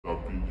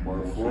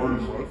Mais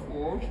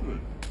forte,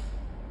 velho.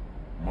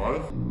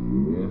 Mais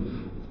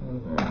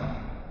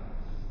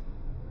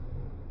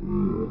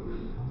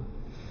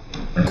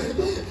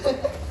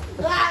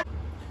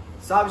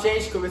Salve,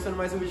 gente, começando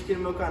mais um vídeo aqui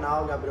no meu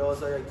canal, Gabriel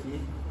Osório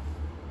aqui.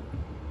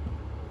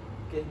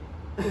 O quê?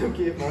 O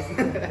que?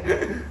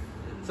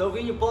 Sou o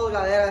Vini Polo,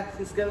 galera.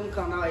 Se inscreva no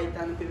canal aí,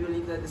 tá no primeiro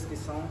link da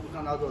descrição do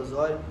canal do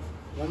Osório.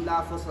 Vamos dar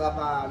uma força lá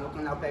pra meu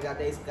canal pegar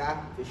 10k,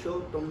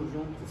 fechou? Tamo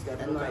junto, se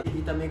inscreve no canal.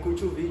 E também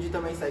curte o vídeo e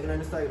também segue lá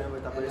no Instagram, vai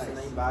estar aparecendo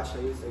aí embaixo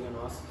aí, segue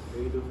nosso,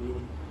 veio do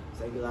Vini.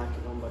 Segue lá que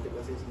vamos bater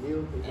 400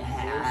 mil.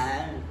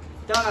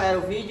 Então, galera,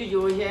 o vídeo de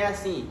hoje é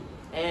assim,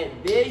 é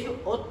beijo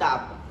ou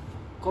tapa.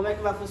 Como é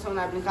que vai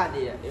funcionar a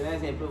brincadeira? Eu, por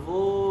exemplo, eu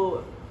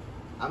vou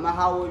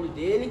amarrar o olho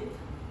dele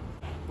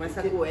com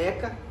essa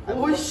cueca.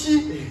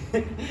 Oxi!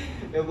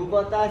 Eu vou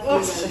botar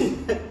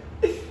assim, galera.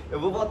 Eu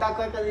vou botar a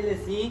cueca dele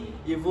assim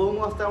e vou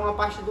mostrar uma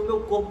parte do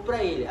meu corpo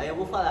pra ele. Aí eu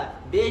vou falar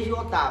beijo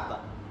ou tapa.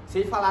 Se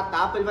ele falar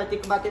tapa, ele vai ter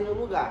que bater no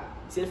lugar.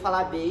 Se ele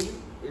falar beijo,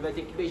 ele vai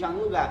ter que beijar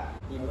no lugar.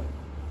 E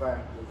vai,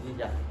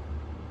 já.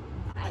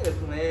 Aí eu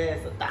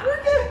começo, tá?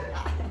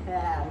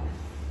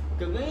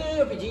 Porque eu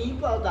ganhei, eu pedi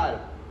ímpar, otário.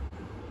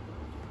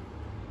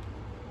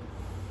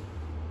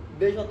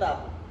 Beijo ou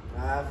tapa?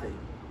 Ah, feio.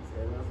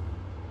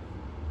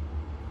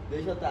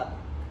 Beijo ou tapa?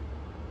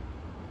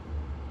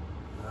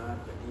 Ah,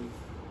 peraí.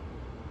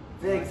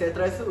 Vem, que você é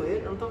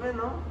traiçoeiro, eu não tô vendo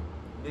não.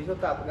 Beijo ou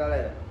tapa,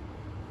 galera?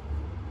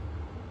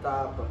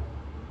 Tapa.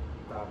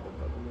 Tapa,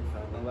 pra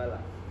começar. Então vai lá.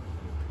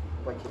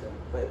 Pode tirar.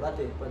 Pode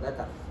bater, pode dar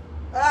tapa.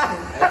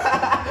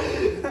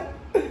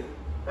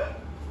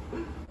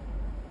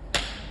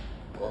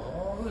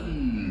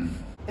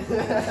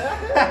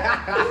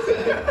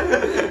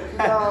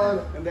 Da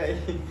hora. Anda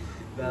aí.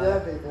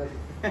 Já, feio.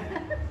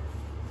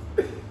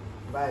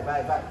 Vai,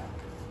 vai, vai.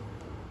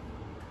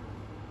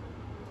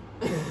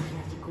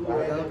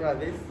 Vai dando pra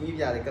ver sim,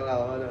 viado, aquela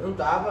hora. Não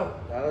tava?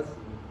 Tava assim.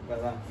 Vai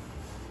lá.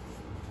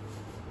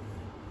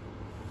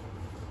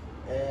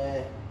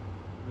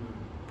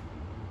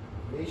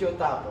 Beijo ou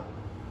tapa?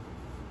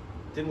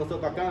 Você mostrou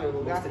pra câmera o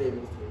lugar?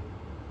 Mostrei.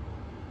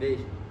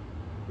 Beijo.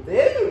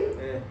 Beijo?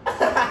 É.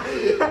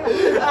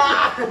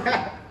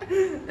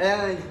 É,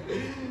 mãe.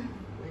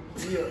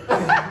 Aqui, ó.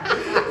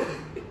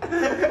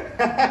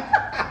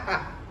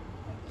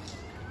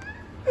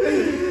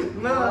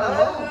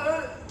 Não.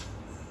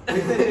 O que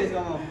você fez com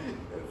a mão?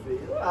 Sei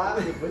lá,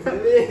 depois você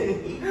vê.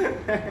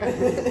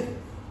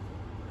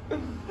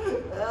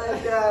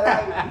 Ai,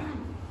 caralho.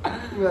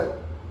 Mano.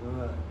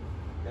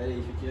 Pera aí,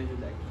 deixa eu te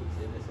ajudar aqui.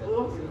 Você vê se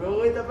Pô, meu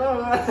olho tá pra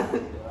fora.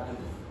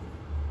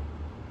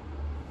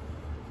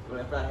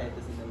 Olha pra reta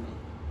assim também.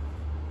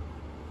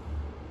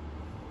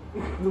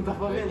 Não tá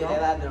pra ver, Ele é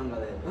não. ladrão,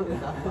 galera. Ele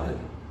tá fora.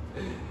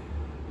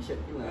 Bicho é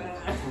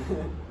pilantra.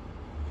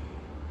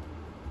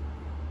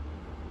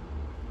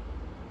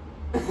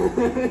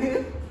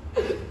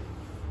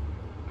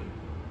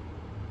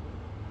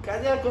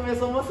 Cadê?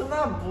 Começou mostrando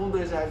a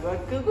bunda já. Agora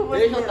que eu vou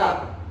Beijo ou tirar?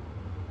 tapa?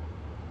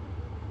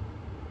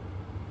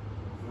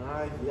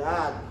 Ai,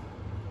 viado.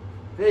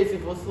 Vê, se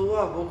for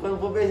sua boca, eu não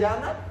vou beijar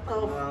nada,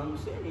 não. Não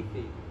sei,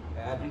 filho.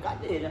 É a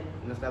brincadeira.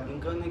 Nós tá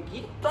brincando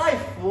aqui. Sai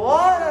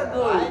fora, Vai,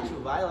 doido.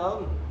 tio, vai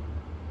logo.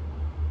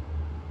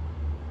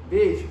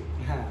 Beijo.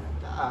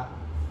 Tá.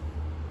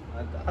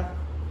 Ah, tá.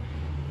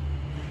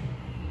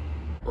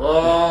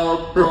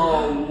 Ah, tá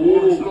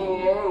louco,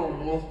 eu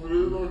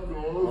mostrei na casa.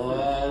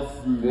 Ah,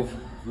 filho.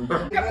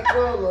 Tá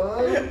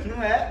colando.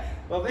 Não é?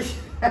 Vou ver.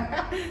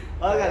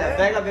 Ó, galera,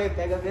 pega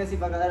bem assim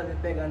pra galera ver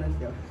pegando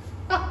assim, ó.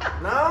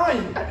 Não,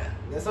 gente.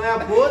 Não é sonha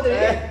podre,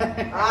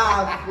 hein?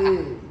 Ah,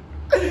 filho.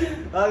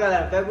 Ó,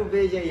 galera, pega o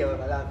beijo aí, ó.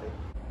 Vai lá, velho.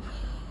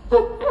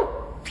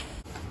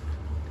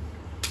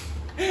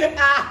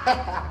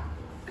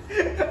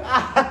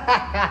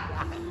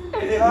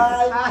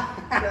 Ai,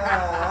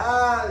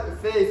 caralho.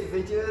 Feio, se você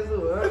estiver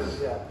zoando,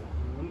 viado.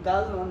 Não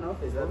tá zoando, não,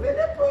 fez. Vou ver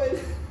depois.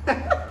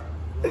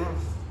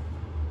 Nossa.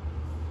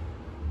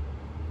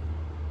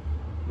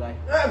 Vai.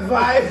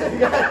 Vai,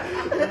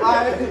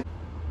 vai.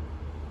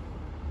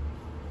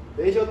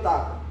 Beijo ou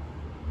tapa?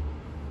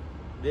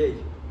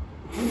 Beijo.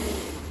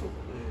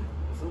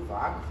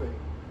 Sovaco, feio.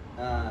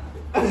 Ah,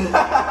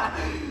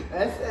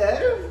 É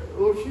sério?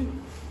 Oxi.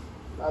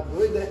 Tá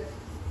doido, é?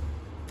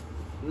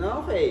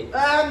 não, velho.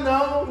 Ah,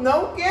 não.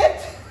 Não o quê?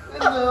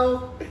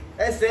 Não.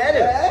 É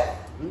sério? É?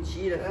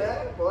 Mentira, velho.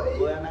 É, pode ir.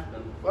 Põe na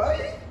cama.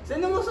 Pode ir. Você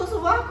não mostrou o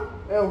sovaco?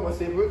 Eu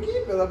mostrei por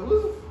aqui, pela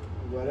blusa.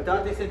 Agora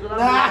Então tem que ser pela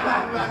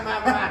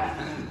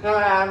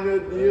Ah, meu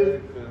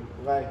Deus.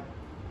 Vai.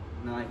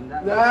 Não,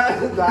 ainda não.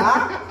 Não,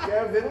 dá.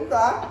 Quero ver, não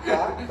dá.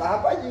 Tá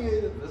rapadinho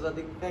ainda. Eu só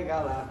tenho que pegar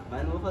lá.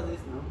 Mas não vou fazer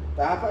isso, não.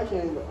 Tá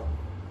rapadinho ainda,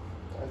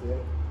 ó. Tá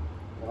zero.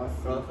 Nossa.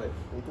 Pronto, velho.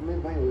 Nem tomei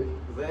banho hoje.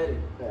 Sério?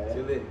 É. Deixa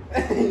eu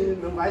ver.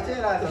 Não vai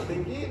cheirar, só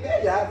tem que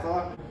beijar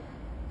só.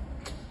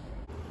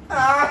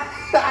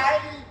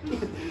 Ai!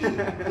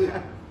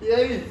 E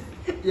aí?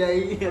 E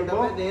aí, eu Tá tô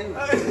bom? perdendo.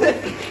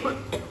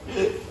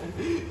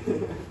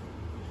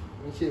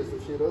 Mentira, eu sou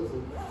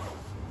cheiroso.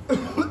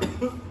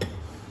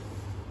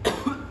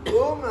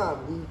 Ô, meu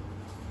amigo.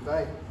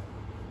 Vai.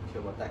 Deixa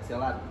eu botar aqui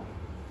seladão.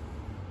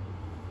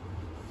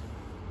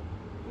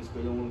 Vou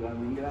escolher um lugar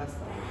bem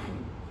engraçado.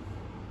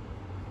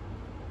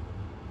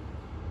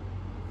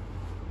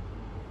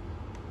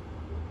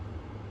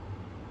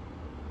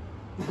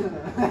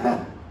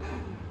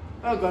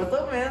 Agora eu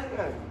tô vendo,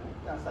 cara.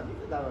 Não, sabia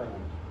que dava aí.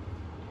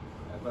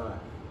 Vai pra lá.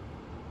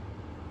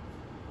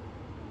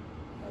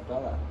 Vai pra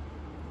lá.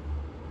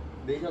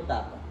 Beijo ou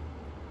tapa?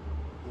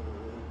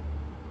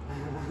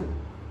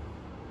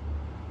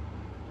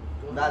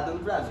 Dá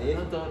dando pra ver.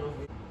 Não tô, não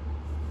vi.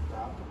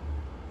 Tapa.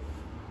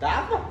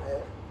 Tapa?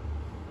 É.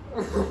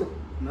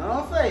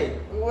 Não,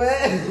 feio.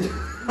 Ué?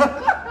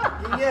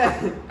 Que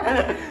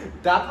é?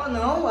 Tapa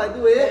não, vai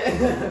doer.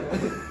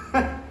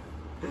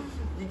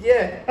 Que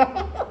é?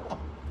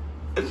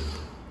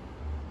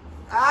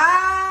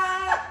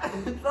 Ah!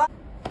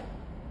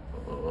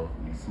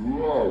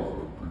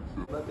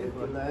 Suave, tem que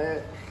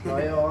ser. Não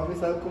é homem,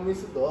 sabe como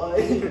isso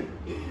dói.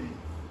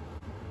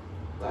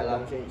 Vai lá,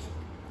 gente.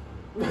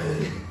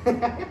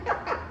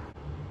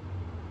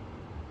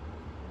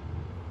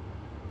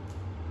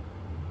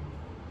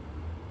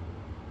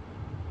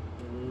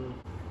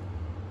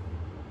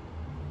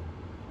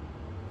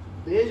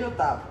 Beijo ou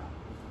tapa?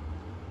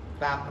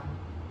 Tapa.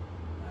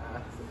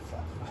 Ah, você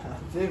safado.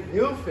 Você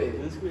viu, Eu feio?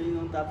 não escolhi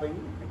não tapa ainda.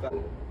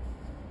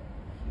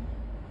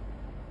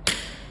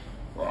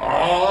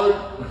 Ai,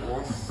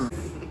 nossa.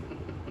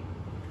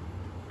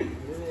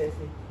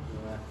 Beleza.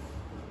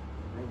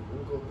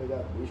 Nunca vou pegar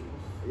beijo com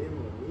você,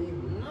 meu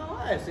amigo.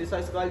 Não, você só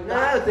escolhe Não,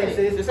 tapa. tem que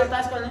ser- Você só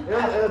tá escolhendo Eu,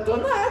 tapa. eu tô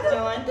nada.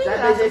 Não, não tem Já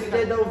graça, beijei esse fica-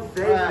 dedão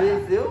 10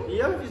 vezes, eu? E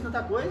eu fiz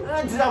tanta coisa?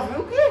 Ah,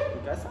 desafio o quê?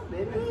 Não quero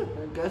saber, meu.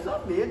 Eu quero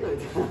saber,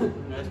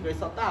 doido. Não escolhi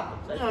só tapa.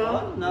 Sai Não,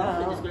 fora. Não, não. você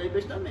tem que escolher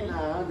beijo também.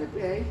 Não,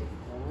 depende.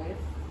 Vamos ver.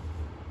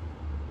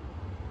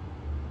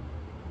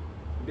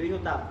 Beijo ou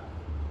tapa?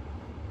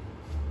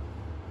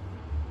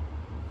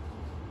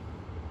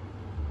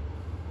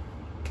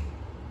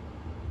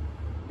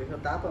 Beijo ou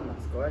tapa, mano?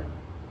 Escolhe.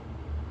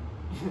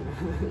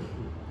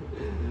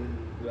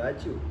 Vai,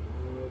 tio.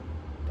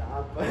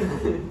 Tapa.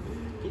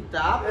 Que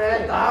tapa? É,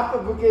 velho? tapa,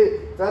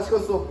 porque tu acha que eu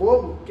sou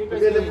bobo? Que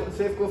porque eu escolhi? depois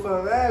você ficou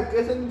falando, por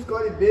que você não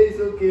escolhe beijo,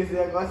 sei o que, esse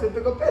negócio, você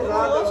pegou No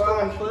pesado, eu rosto,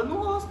 acho. foi no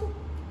rosto.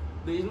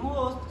 Beijo no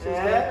rosto. Você É,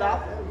 escolhe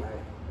tapa.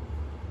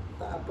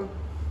 Tapa.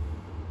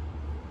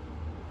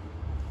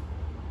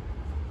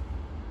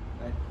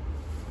 Vai.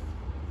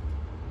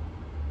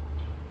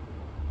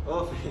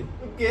 Ô, filho.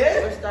 O quê?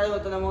 Você tá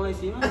botando a mão lá em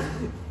cima?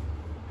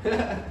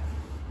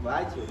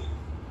 Vai, tio.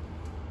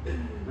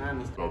 Ah,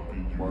 mas... Tá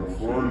pedindo mais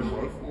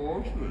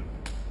forte, velho.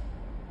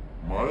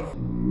 Mais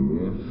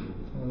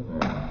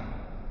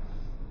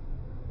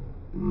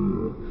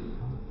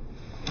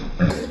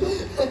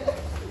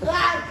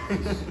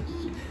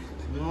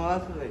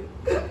Nossa, velho.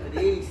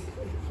 3.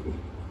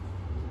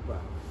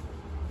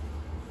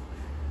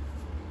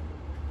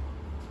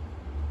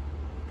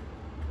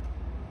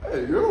 É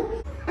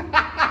eu?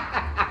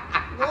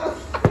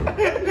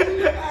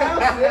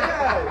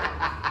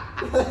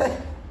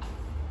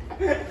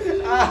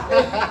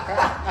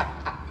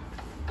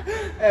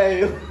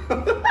 É eu.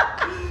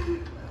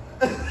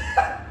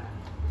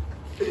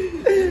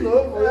 De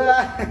novo,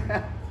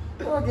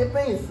 eu fiquei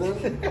pensando.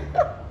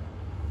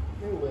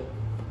 Ué.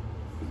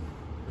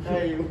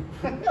 É eu.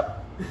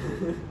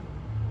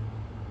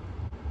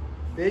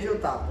 Beijo ou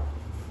tapa?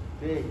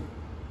 Beijo.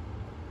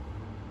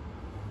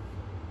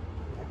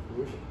 Na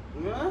coxa.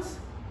 Nossa.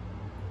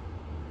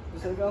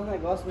 Você quer um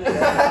negócio melhor.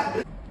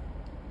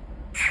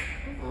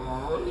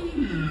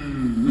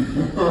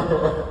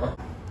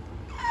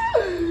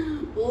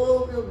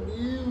 Oh, meu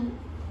Deus.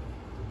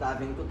 Tu tá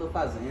vendo o que eu tô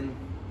fazendo.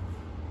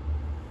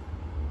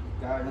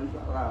 Ficar olhando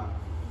pra lá,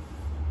 ó.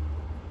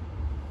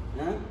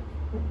 Hã?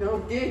 Então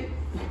o quê?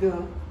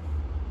 Então.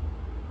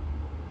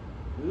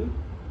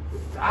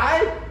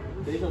 Sai!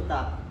 Beijo ou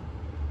tapa?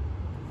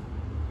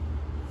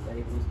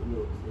 Peraí que eu vou escolher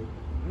outro. Sei.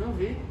 Não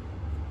vi.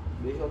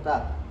 Beijo ou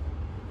tapa?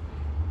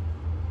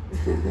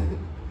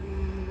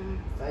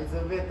 Sai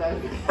desorbitável,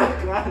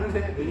 fica claro,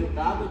 né? Beijo ou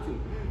tapa, tio?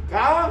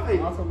 Calma,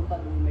 filho. Nossa, não tá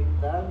vendo como é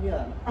que tá,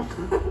 viado.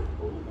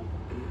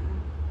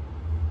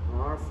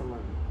 Nossa,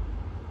 mano.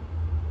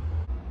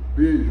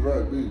 Beijo,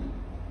 vai, beijo.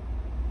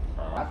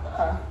 Ah,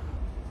 tá.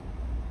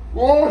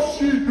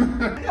 Oxi!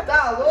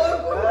 Tá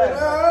louco?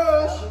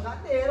 Oxi.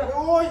 Brincadeira.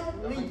 Oi,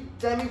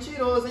 você é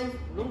mentiroso, hein?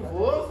 Não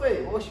vou,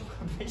 velho. Oxe,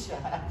 pra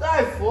beijar.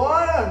 Sai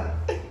fora!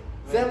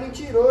 Você é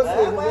mentiroso, É,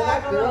 velho. vai Vou ver lá,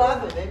 na câmera lá,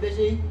 câmera. velho. Vem,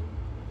 beija aí.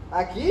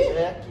 Aqui?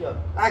 É aqui, ó.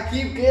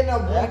 Aqui, porque na É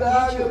bunda? aqui,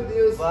 Ai, tio. meu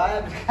Deus. Vai,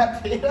 é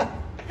brincadeira.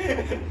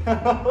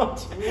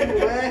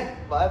 Ué?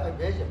 Vai,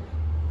 beija.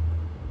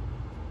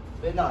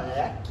 Não,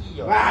 é aqui,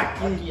 ó. Vai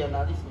aqui. Aqui, ó,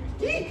 na licença.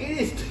 Que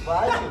Cristo?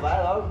 Vai, tio,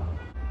 vai logo.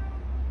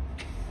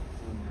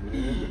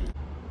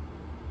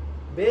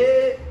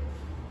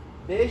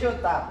 Beijo ou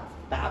tapa?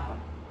 Tapa.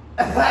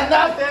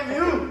 Não, você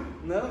viu?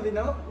 Não, vi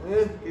não.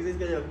 O que você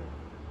escolheu?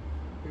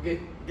 O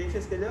quê? O que você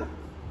escolheu?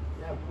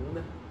 Minha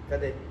bunda.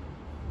 Cadê?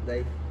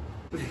 Daí.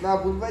 Na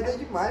bunda vai dar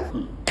demais.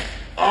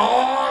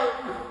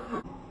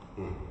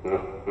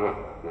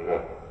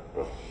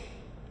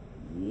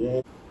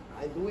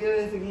 Ai, doeu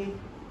esse aqui.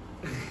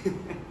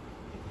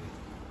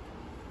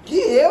 Que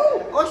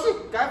eu? Oxi,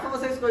 cara, pra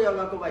você escolher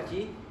alguma que eu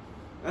bati.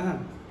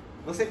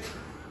 Você.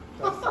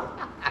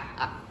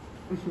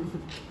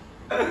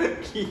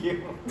 Que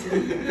eu.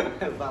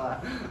 Vai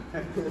lá.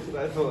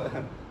 Vai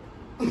voar.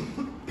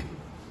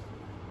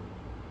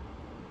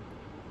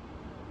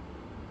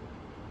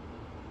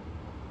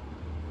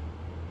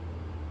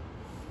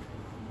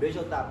 Beijo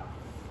ou tapa?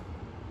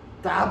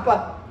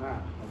 Tapa!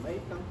 Ah, vamos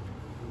aí então.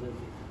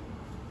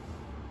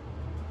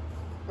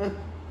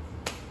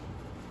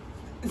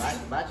 Bate,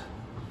 bate.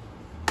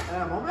 É,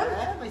 vamos ver.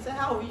 É, vai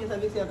encerrar o vídeo,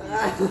 sabia se ia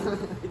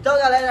Então,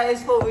 galera,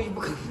 esse foi o vídeo.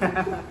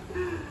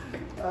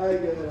 Ai,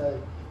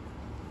 caralho.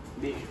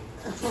 Beijo.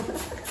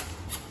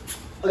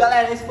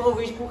 Galera, esse foi o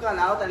vídeo pro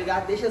canal, tá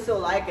ligado? Deixa seu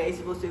like aí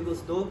se você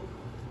gostou.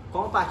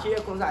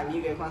 Compartilha com os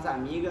amigos e com as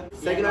amigas.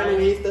 Segue nós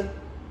no Insta.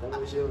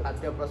 Tamo junto.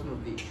 Até o próximo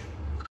vídeo.